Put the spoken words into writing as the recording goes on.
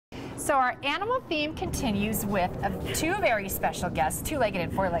So our animal theme continues with two very special guests, two-legged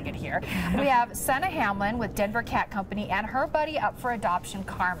and four-legged here. We have Senna Hamlin with Denver Cat Company and her buddy up for adoption,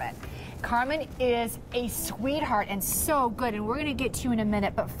 Carmen. Carmen is a sweetheart and so good, and we're going to get to you in a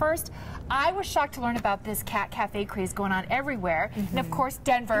minute. But first, I was shocked to learn about this cat cafe craze going on everywhere. And of course,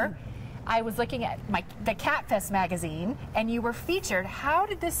 Denver. I was looking at the Cat Fest magazine, and you were featured. How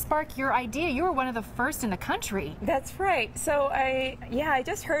did this spark your idea? You were one of the first in the country. That's right. So I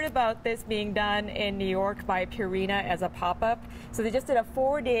just heard about this being done in New York by Purina as a pop-up. So they just did a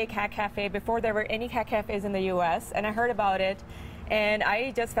 4-day cat cafe before there were any cat cafes in the U.S., and I heard about it. And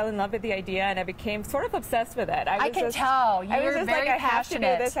I just fell in love with the idea, and I became sort of obsessed with it. I can tell. You're very I passionate. have to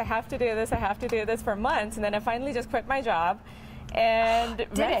do this, I have to do this, I have to do this for months. And then I finally just quit my job and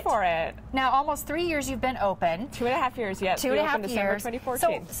went for it. Now, almost 3 years you've been open. 2.5 years, yes. 2.5 years.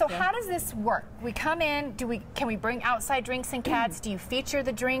 2014. So how does this work? We come in, can we bring outside drinks and cats? Do you feature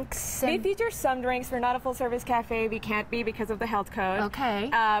the drinks? We feature some drinks. We're not a full-service cafe. We can't be because of the health code. Okay.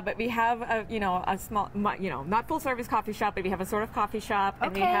 But we have a small, not full-service coffee shop, but we have a sort of coffee shop,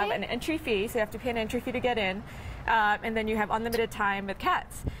 and we have an entry fee, so you have to pay an entry fee to get in. And then you have unlimited time with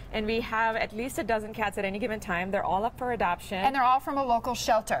cats. And we have at least a dozen cats at any given time. They're all up for adoption. And they're all from a local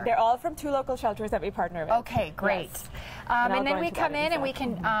shelter. They're all from 2 local shelters that we partner with. Okay, great. Yes. And then we come in and we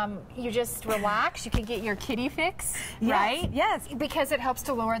can, you just relax. You can get your kitty fix, right? Yes. Because it helps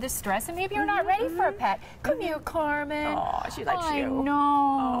to lower the stress. And maybe you're not ready for a pet. Come here, Carmen. Oh, she likes you. I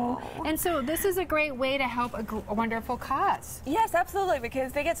know. Oh. And so this is a great way to help a wonderful cause. Yes, absolutely,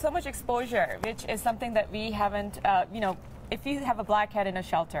 because they get so much exposure, which is something that we haven't, if you have a black cat in a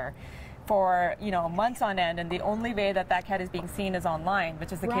shelter for months on end, and the only way that that cat is being seen is online,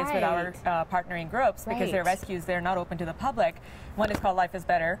 which is the case with our partnering groups, because they're rescues, they're not open to the public. One is called Life is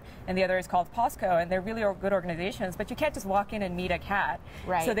Better, and the other is called POSCO, and they're really good organizations, but you can't just walk in and meet a cat.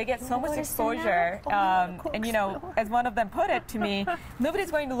 Right. So they get so much exposure, and as one of them put it to me,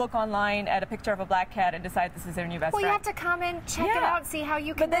 nobody's going to look online at a picture of a black cat and decide this is their new best friend. Well, you have to come and check it out, see how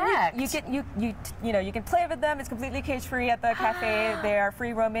you connect. But then you can play with them. It's completely cage-free at the cafe. They are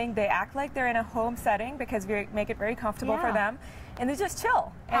free roaming. They act like they're in a home setting because we make it very comfortable for them, and they just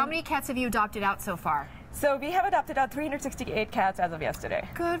chill. How many cats have you adopted out so far? So we have adopted out 368 cats as of yesterday.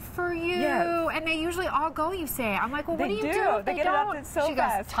 Good for you. Yes. And they usually all go, you say. I'm like, well, what do you do if they get adopted so fast? She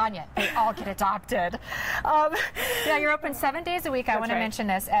goes, Tanya, they all get adopted. You're open 7 days a week. I want to mention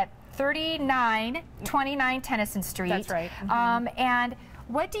this at 3929 Tennyson Street. That's right. And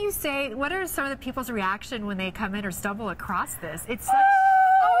what do you say? What are some of the people's reaction when they come in or stumble across this? It's such.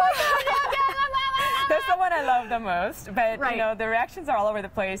 Oh my God! That's the one I love the most, but the reactions are all over the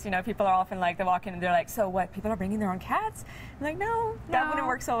place. People are often like, they walk in and they're like, so what, people are bringing their own cats? I'm like, no, that wouldn't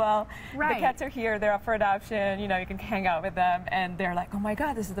work so well. The cats are here, they're up for adoption, you can hang out with them, and they're like, oh my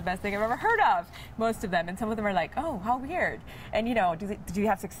God, this is the best thing I've ever heard of, most of them, and some of them are like, oh, how weird. And do you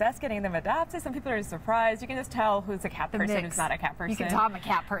have success getting them adopted? Some people are surprised. You can just tell who's a cat person, who's not a cat person. You can tell I'm a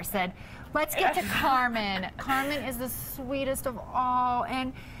cat person. Let's get to Carmen. Carmen is the sweetest of all,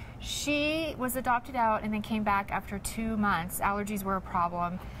 and she was adopted out and then came back after 2 months. Allergies were a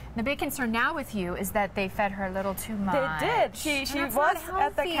problem. The big concern now with you is that they fed her a little too much. They did. She was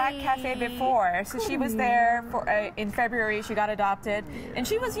at the cat cafe before, so she was there for in February. She got adopted, and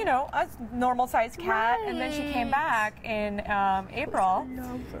she was, a normal-sized cat, and then she came back in April.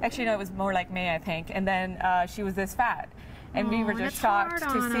 Actually, no, it was more like May, I think, and then she was this fat. And we were just shocked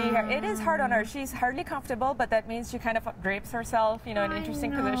to see her. It is hard on her. She's hardly comfortable, but that means she kind of drapes herself, in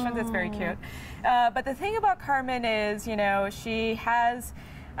interesting positions. It's very cute. But the thing about Carmen is, she has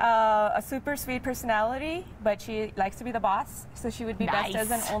a super sweet personality, but she likes to be the boss. So she would be best as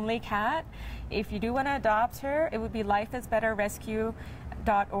an only cat. If you do want to adopt her, it would be lifeisbetterrescue.org.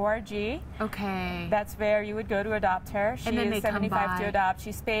 Okay. That's where you would go to adopt her. She is 75 to adopt.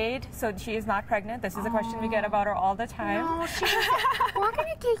 She's spayed, so she is not pregnant. This is a question we get about her all the time. No, we're going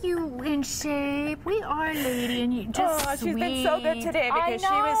to get you in shape. We are, lady, and you just she's been so good today because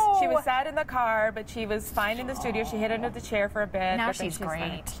she was sad in the car, but she was fine in the studio. She hid under the chair for a bit. Now she's great.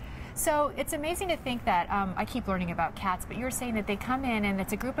 Fine. So it's amazing to think that, I keep learning about cats, but you're saying that they come in and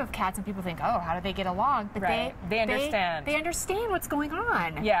it's a group of cats and people think, oh, how do they get along? But they understand. They understand what's going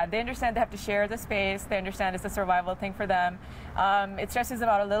on. Yeah, they understand they have to share the space. They understand it's a survival thing for them. It stresses them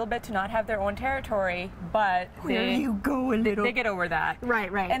out a little bit to not have their own territory, but they get over that.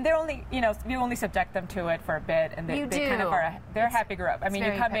 Right. And they're only, we only subject them to it for a bit, and they kind of are, they're a happy group. I mean,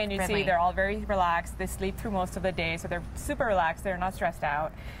 you come in, you see they're all very relaxed. They sleep through most of the day, so they're super relaxed. They're not stressed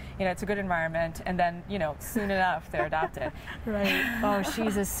out. it's a good environment, and then, you know, soon enough they're adopted. Right. Oh,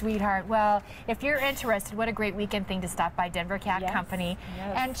 she's a sweetheart. Well, if you're interested, what a great weekend thing to stop by Denver Cat Company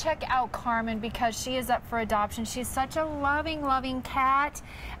and check out Carmen, because she is up for adoption. She's such a loving, loving cat.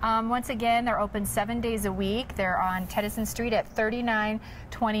 Once again, they're open 7 days a week. They're on Tennyson Street at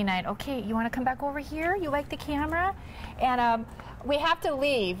 3929. Okay, you want to come back over here? You like the camera? And we have to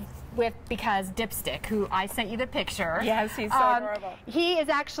leave because Dipstick, who I sent you the picture. Yes, he's so adorable. He is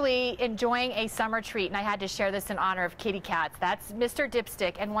actually enjoying a summer treat, and I had to share this in honor of kitty cats. That's Mr.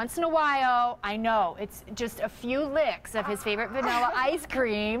 Dipstick, and once in a while, I know, it's just a few licks of his favorite vanilla ice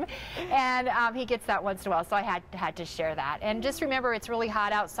cream, and he gets that once in a while, so I had to share that. And just remember, it's really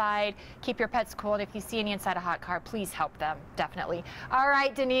hot outside. Keep your pets cool, and if you see any inside a hot car, please help them, definitely. All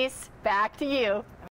right, Denise, back to you.